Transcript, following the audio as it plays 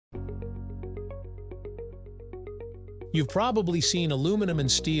You've probably seen aluminum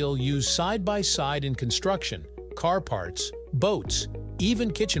and steel used side by side in construction, car parts, boats,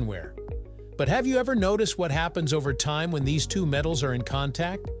 even kitchenware. But have you ever noticed what happens over time when these two metals are in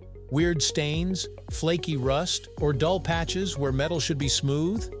contact? Weird stains, flaky rust, or dull patches where metal should be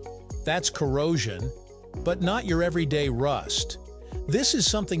smooth? That's corrosion, but not your everyday rust. This is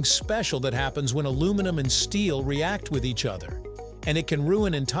something special that happens when aluminum and steel react with each other, and it can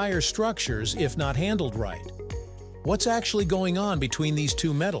ruin entire structures if not handled right. What's actually going on between these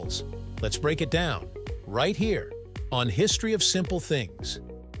two metals? Let's break it down, right here, on History of Simple Things.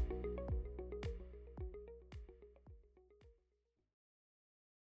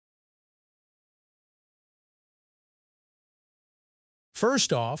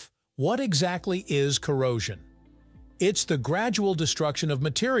 First off, what exactly is corrosion? It's the gradual destruction of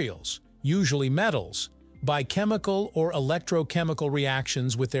materials, usually metals, by chemical or electrochemical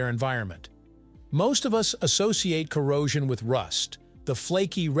reactions with their environment. Most of us associate corrosion with rust, the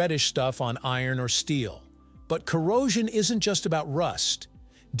flaky reddish stuff on iron or steel. But corrosion isn't just about rust.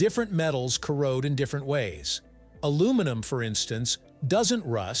 Different metals corrode in different ways. Aluminum, for instance, doesn't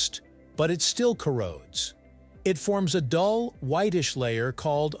rust, but it still corrodes. It forms a dull, whitish layer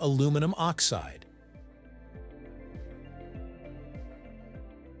called aluminum oxide.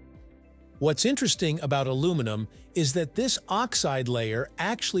 What's interesting about aluminum is that this oxide layer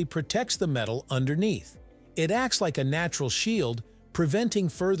actually protects the metal underneath. It acts like a natural shield, preventing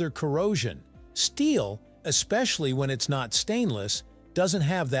further corrosion. Steel, especially when it's not stainless, doesn't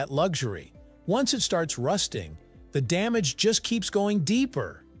have that luxury. Once it starts rusting, the damage just keeps going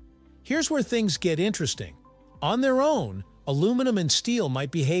deeper. Here's where things get interesting. On their own, aluminum and steel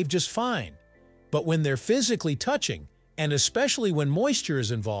might behave just fine. But when they're physically touching, and especially when moisture is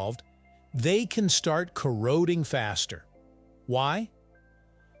involved, they can start corroding faster. Why?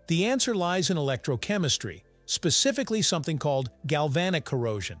 The answer lies in electrochemistry, specifically something called galvanic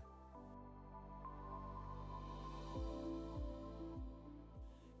corrosion.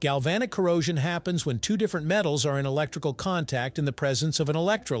 Galvanic corrosion happens when two different metals are in electrical contact in the presence of an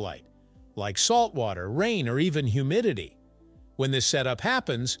electrolyte, like salt water, rain, or even humidity. When this setup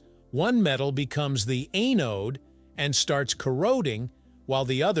happens, one metal becomes the anode and starts corroding, while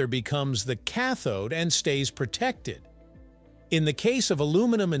the other becomes the cathode and stays protected. In the case of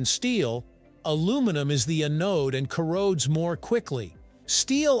aluminum and steel, aluminum is the anode and corrodes more quickly.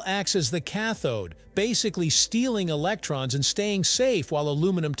 Steel acts as the cathode, basically stealing electrons and staying safe while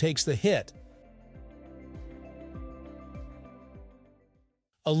aluminum takes the hit.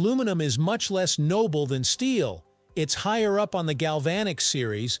 Aluminum is much less noble than steel. It's higher up on the galvanic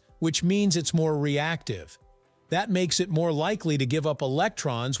series, which means it's more reactive. That makes it more likely to give up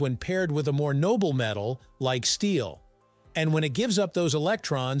electrons when paired with a more noble metal, like steel. And when it gives up those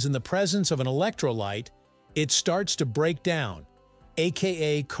electrons in the presence of an electrolyte, it starts to break down,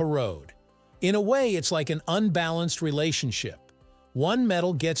 aka corrode. In a way, it's like an unbalanced relationship. One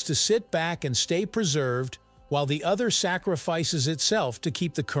metal gets to sit back and stay preserved, while the other sacrifices itself to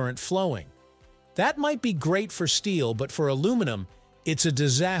keep the current flowing. That might be great for steel, but for aluminum, it's a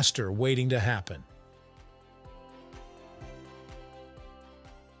disaster waiting to happen.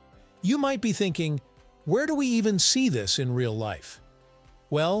 You might be thinking, where do we even see this in real life?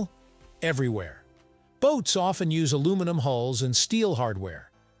 Well, everywhere. Boats often use aluminum hulls and steel hardware.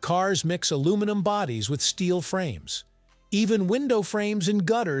 Cars mix aluminum bodies with steel frames. Even window frames and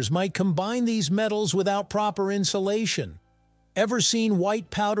gutters might combine these metals without proper insulation. Ever seen white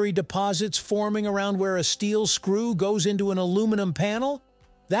powdery deposits forming around where a steel screw goes into an aluminum panel?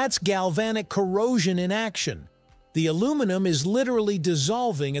 That's galvanic corrosion in action. The aluminum is literally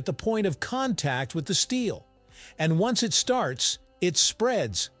dissolving at the point of contact with the steel. And once it starts, it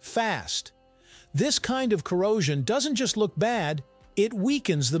spreads fast. This kind of corrosion doesn't just look bad, it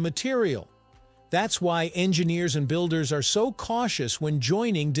weakens the material. That's why engineers and builders are so cautious when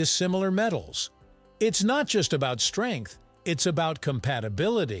joining dissimilar metals. It's not just about strength, it's about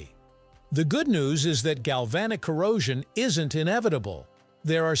compatibility. The good news is that galvanic corrosion isn't inevitable.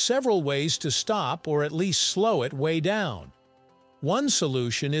 There are several ways to stop or at least slow it way down. One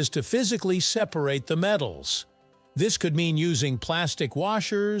solution is to physically separate the metals. This could mean using plastic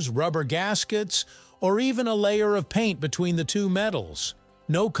washers, rubber gaskets, or even a layer of paint between the two metals.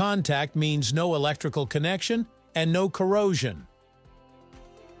 No contact means no electrical connection and no corrosion.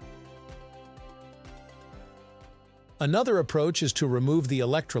 Another approach is to remove the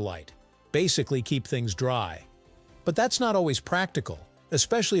electrolyte, basically keep things dry. But that's not always practical,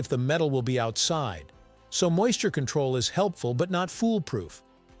 especially if the metal will be outside. So moisture control is helpful but not foolproof.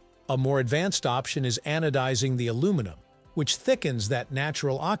 A more advanced option is anodizing the aluminum, which thickens that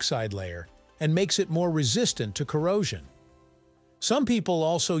natural oxide layer and makes it more resistant to corrosion. Some people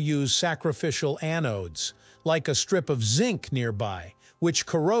also use sacrificial anodes, like a strip of zinc nearby, which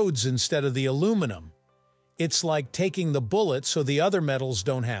corrodes instead of the aluminum. It's like taking the bullet so the other metals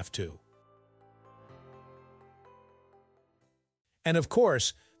don't have to. And of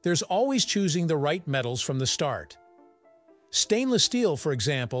course, there's always choosing the right metals from the start. Stainless steel, for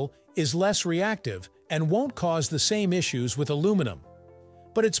example, is less reactive and won't cause the same issues with aluminum.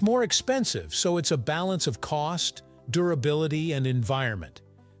 But it's more expensive, so it's a balance of cost, durability, and environment.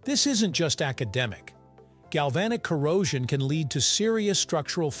 This isn't just academic. Galvanic corrosion can lead to serious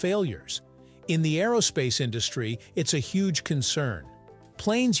structural failures. In the aerospace industry, it's a huge concern.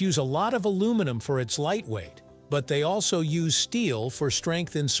 Planes use a lot of aluminum for its lightweight, but they also use steel for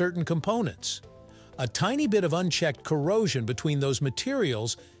strength in certain components. A tiny bit of unchecked corrosion between those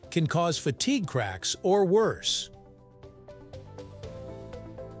materials can cause fatigue cracks or worse.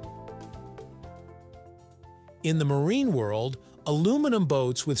 In the marine world, aluminum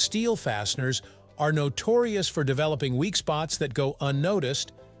boats with steel fasteners are notorious for developing weak spots that go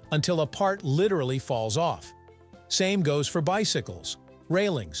unnoticed until a part literally falls off. Same goes for bicycles,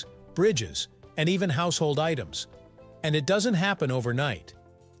 railings, bridges, and even household items. And it doesn't happen overnight.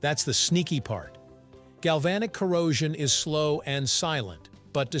 That's the sneaky part. Galvanic corrosion is slow and silent,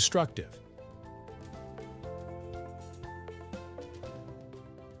 but destructive.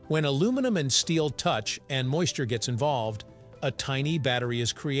 When aluminum and steel touch and moisture gets involved, a tiny battery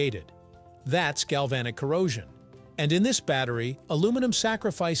is created. That's galvanic corrosion. And in this battery, aluminum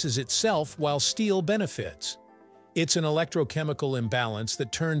sacrifices itself while steel benefits. It's an electrochemical imbalance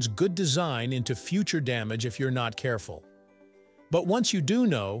that turns good design into future damage if you're not careful. But once you do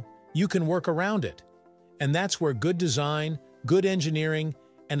know, you can work around it. And that's where good design, good engineering,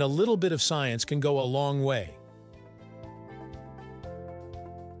 and a little bit of science can go a long way.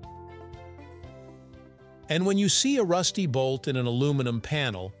 And when you see a rusty bolt in an aluminum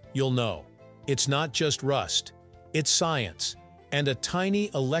panel, you'll know. It's not just rust, it's science, and a tiny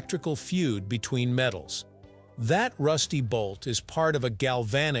electrical feud between metals. That rusty bolt is part of a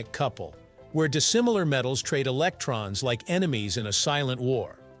galvanic couple, where dissimilar metals trade electrons like enemies in a silent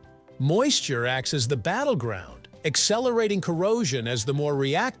war. Moisture acts as the battleground, accelerating corrosion as the more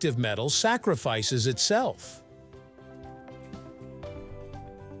reactive metal sacrifices itself.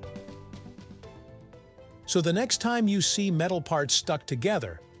 So the next time you see metal parts stuck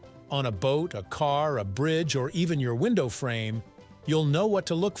together, on a boat, a car, a bridge, or even your window frame, you'll know what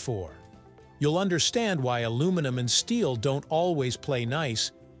to look for. You'll understand why aluminum and steel don't always play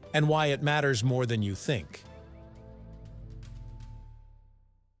nice, and why it matters more than you think.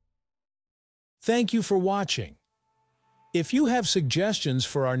 Thank you for watching. If you have suggestions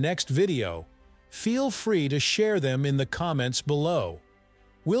for our next video, feel free to share them in the comments below.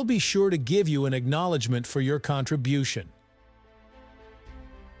 We'll be sure to give you an acknowledgement for your contribution.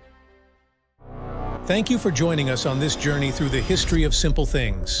 Thank you for joining us on this journey through the history of simple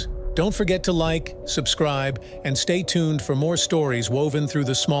things. Don't forget to like, subscribe, and stay tuned for more stories woven through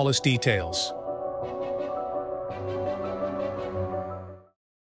the smallest details.